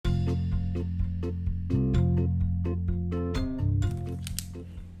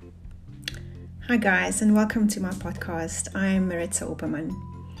Hi guys, and welcome to my podcast. I'm Maritza Opperman.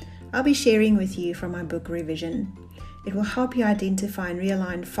 I'll be sharing with you from my book Revision. It will help you identify and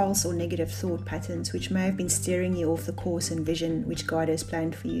realign false or negative thought patterns which may have been steering you off the course and vision which God has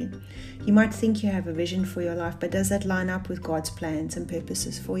planned for you. You might think you have a vision for your life, but does that line up with God's plans and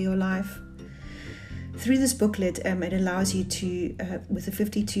purposes for your life? Through this booklet, it allows you to, with a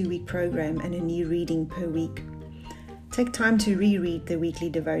 52-week program and a new reading per week, take time to reread the weekly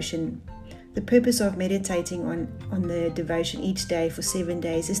devotion. The purpose of meditating on the devotion each day for 7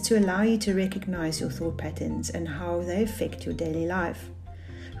 days is to allow you to recognize your thought patterns and how they affect your daily life.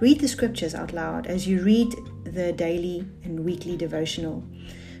 Read the scriptures out loud as you read the daily and weekly devotional.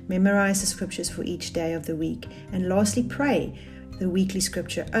 Memorize the scriptures for each day of the week. And lastly, pray the weekly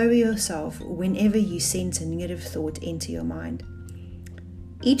scripture over yourself whenever you sense a negative thought into your mind.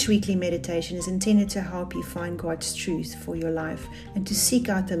 Each weekly meditation is intended to help you find God's truth for your life and to seek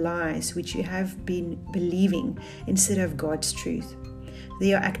out the lies which you have been believing instead of God's truth.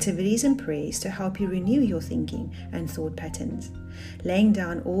 There are activities and prayers to help you renew your thinking and thought patterns, laying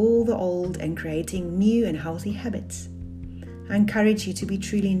down all the old and creating new and healthy habits. I encourage you to be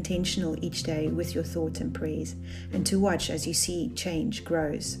truly intentional each day with your thoughts and prayers and to watch as you see change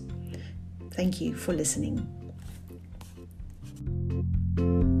grows. Thank you for listening.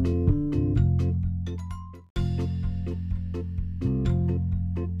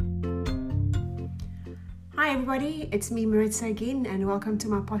 Hi everybody, it's me Maritza again and welcome to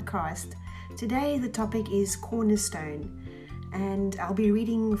my podcast. Today the topic is Cornerstone and I'll be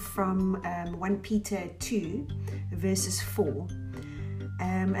reading from 1 Peter 2 verses 4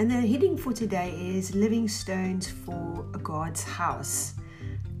 and the heading for today is Living Stones for God's House.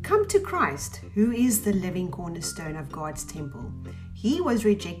 Come to Christ, who is the living cornerstone of God's temple. He was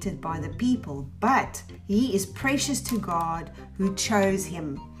rejected by the people, but he is precious to God who chose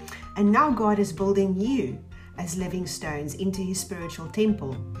him. And now God is building you as living stones into his spiritual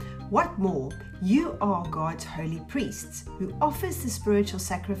temple. What more, you are God's holy priests who offers the spiritual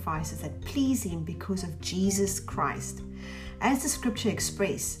sacrifices that please him because of Jesus Christ. As the scripture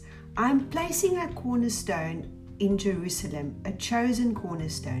expresses, I'm placing a cornerstone in Jerusalem, a chosen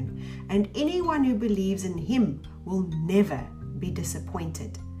cornerstone, and anyone who believes in him will never be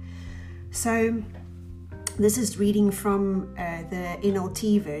disappointed. So this is reading from the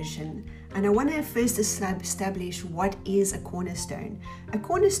NLT version, and I want to first establish what is a cornerstone. A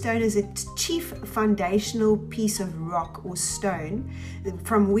cornerstone is a chief foundational piece of rock or stone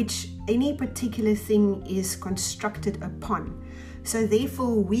from which any particular thing is constructed upon. So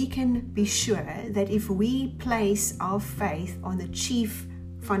therefore we can be sure that if we place our faith on the chief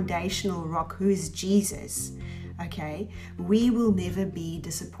foundational rock, who is Jesus, we will never be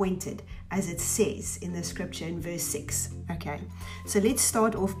disappointed, as it says in the scripture in verse 6. So let's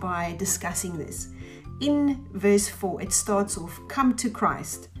start off by discussing this. In verse 4, it starts off, come to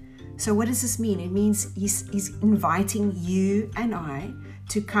Christ. So what does this mean? It means he's inviting you and I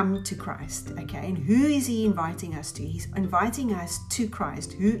to come to Christ, and who is he inviting us to? He's inviting us to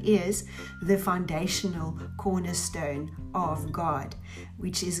Christ, who is the foundational cornerstone of God,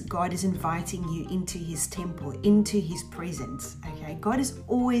 which is God is inviting you into his temple, into his presence. God is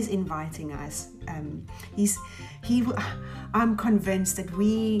always inviting us. I'm convinced that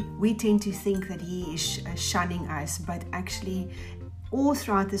we tend to think that he is shunning us, but actually all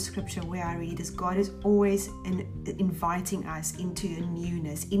throughout the scripture where I read is God is always inviting us into a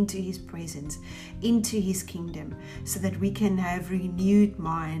newness, into his presence, into his kingdom, so that we can have renewed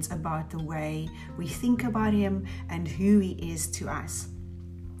minds about the way we think about him and who he is to us.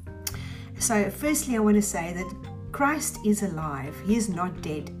 So firstly, I want to say that Christ is alive. He is not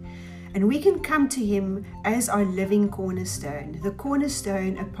dead. And we can come to him as our living cornerstone, the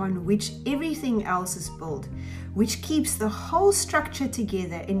cornerstone upon which everything else is built, which keeps the whole structure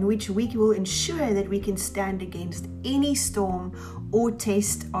together, in which we will ensure that we can stand against any storm or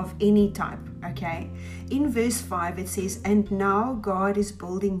test of any type. In verse 5 it says, and now God is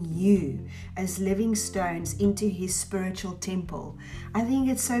building you as living stones into his spiritual temple. I think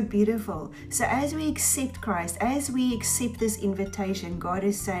it's so beautiful. So as we accept Christ, as we accept this invitation, God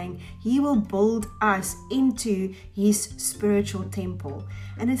is saying he will build us into his spiritual temple.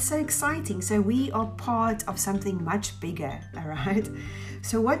 And it's so exciting. So we are part of something much bigger, all right?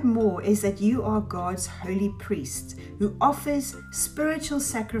 So what more is that you are God's holy priest who offers spiritual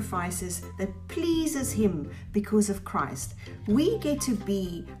sacrifices that pleases him because of Christ. We get to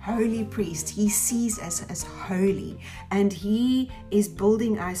be holy priests. He sees us as holy and he is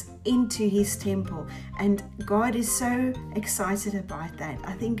building us into his temple. And God is so excited about that.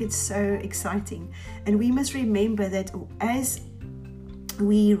 I think it's so exciting. And we must remember that as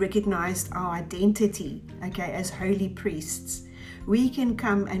we recognized our identity, okay, as holy priests. We can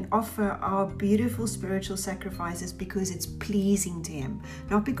come and offer our beautiful spiritual sacrifices because it's pleasing to Him,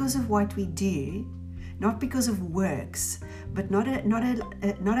 not because of what we do, not because of works, but not an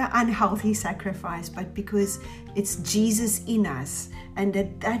unhealthy sacrifice, but because it's Jesus in us, and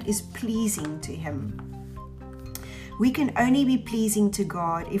that is pleasing to Him. We can only be pleasing to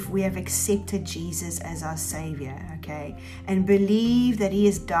God if we have accepted Jesus as our Savior, okay? And believe that He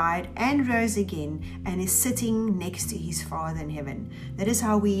has died and rose again and is sitting next to His Father in heaven. That is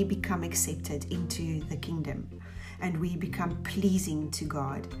how we become accepted into the kingdom, and we become pleasing to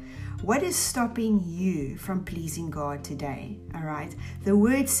God. What is stopping you from pleasing God today? All right. The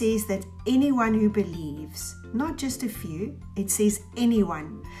word says that anyone who believes, not just a few, it says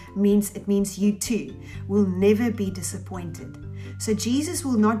anyone, it means you too, will never be disappointed. So Jesus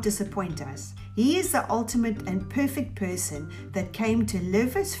will not disappoint us. He is the ultimate and perfect person that came to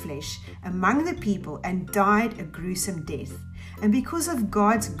live as flesh among the people and died a gruesome death. And because of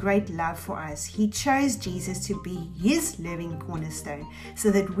God's great love for us, He chose Jesus to be His living cornerstone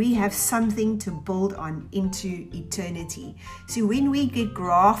so that we have something to build on into eternity. So when we get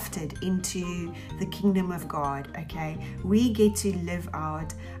grafted into the kingdom of God, okay, we get to live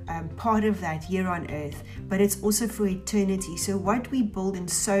out part of that here on earth, but it's also for eternity. So what we build and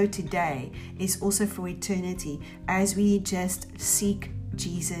sow today is also for eternity as we just seek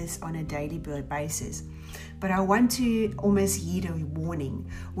Jesus on a daily basis. But I want to almost heed a warning.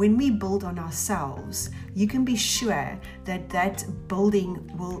 When we build on ourselves, you can be sure that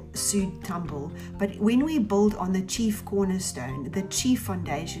building will soon tumble. But when we build on the chief cornerstone, the chief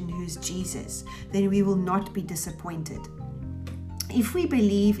foundation, who's Jesus, then we will not be disappointed. If we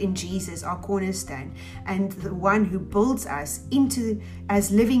believe in Jesus, our cornerstone, and the one who builds us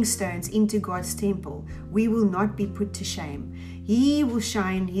as living stones into God's temple, we will not be put to shame. He will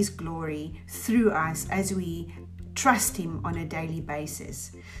shine His glory through us as we trust Him on a daily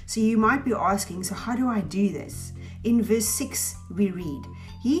basis. So you might be asking, so how do I do this? In verse 6 we read,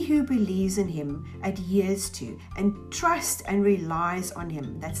 "He who believes in Him adheres to and trusts and relies on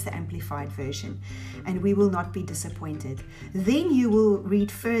Him." That's the Amplified Version. "And we will not be disappointed." Then you will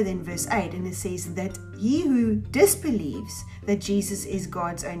read further in verse 8, and it says that he who disbelieves that Jesus is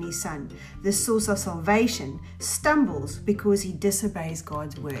God's only Son, the source of salvation, stumbles because he disobeys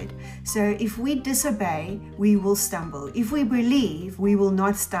God's word. So if we disobey, we will stumble. If we believe, we will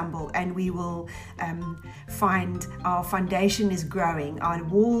not stumble, and we will find our foundation is growing. Our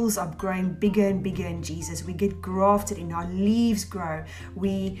walls are growing bigger and bigger in Jesus. We get grafted in, our leaves grow.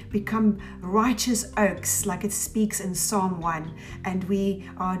 We become righteous oaks, like it speaks in Psalm 1, and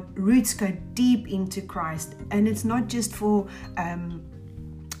our roots go deep into Christ. And it's not just for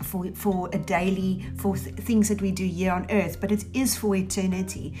things that we do here on earth, but it is for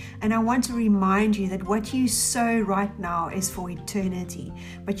eternity. And I want to remind you that what you sow right now is for eternity,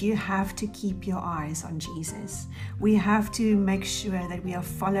 but you have to keep your eyes on Jesus. We have to make sure that we are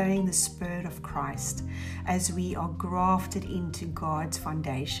following the Spirit of Christ as we are grafted into God's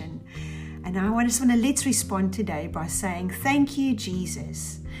foundation. And let's respond today by saying, thank you,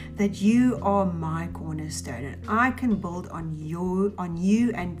 Jesus, that you are my cornerstone, and I can build on you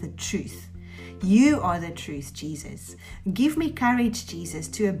and the truth. You are the truth, Jesus. Give me courage, Jesus,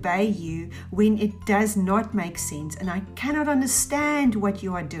 to obey you when it does not make sense and I cannot understand what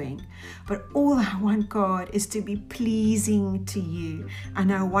you are doing. But all I want, God, is to be pleasing to you,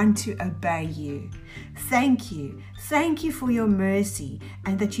 and I want to obey you. Thank you. Thank you for your mercy,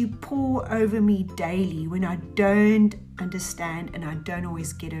 and that you pour over me daily when I don't understand and I don't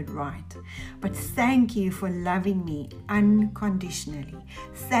always get it right. But thank you for loving me unconditionally.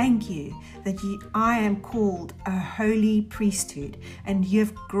 Thank you that I am called a holy priesthood, and you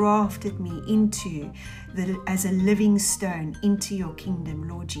have grafted me as a living stone into your kingdom,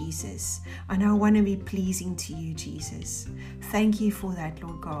 Lord Jesus. And I want to be pleasing to you, Jesus. Thank you for that,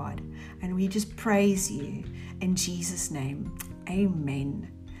 Lord God. And we just praise you in Jesus' name. Amen.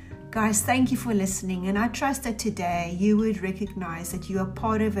 Guys, thank you for listening, and I trust that today you would recognize that you are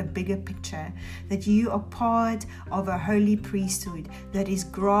part of a bigger picture, that you are part of a holy priesthood that is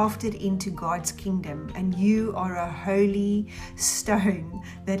grafted into God's kingdom, and you are a holy stone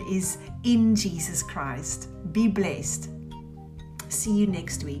that is in Jesus Christ. Be blessed. See you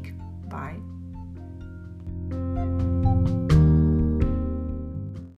next week. Bye.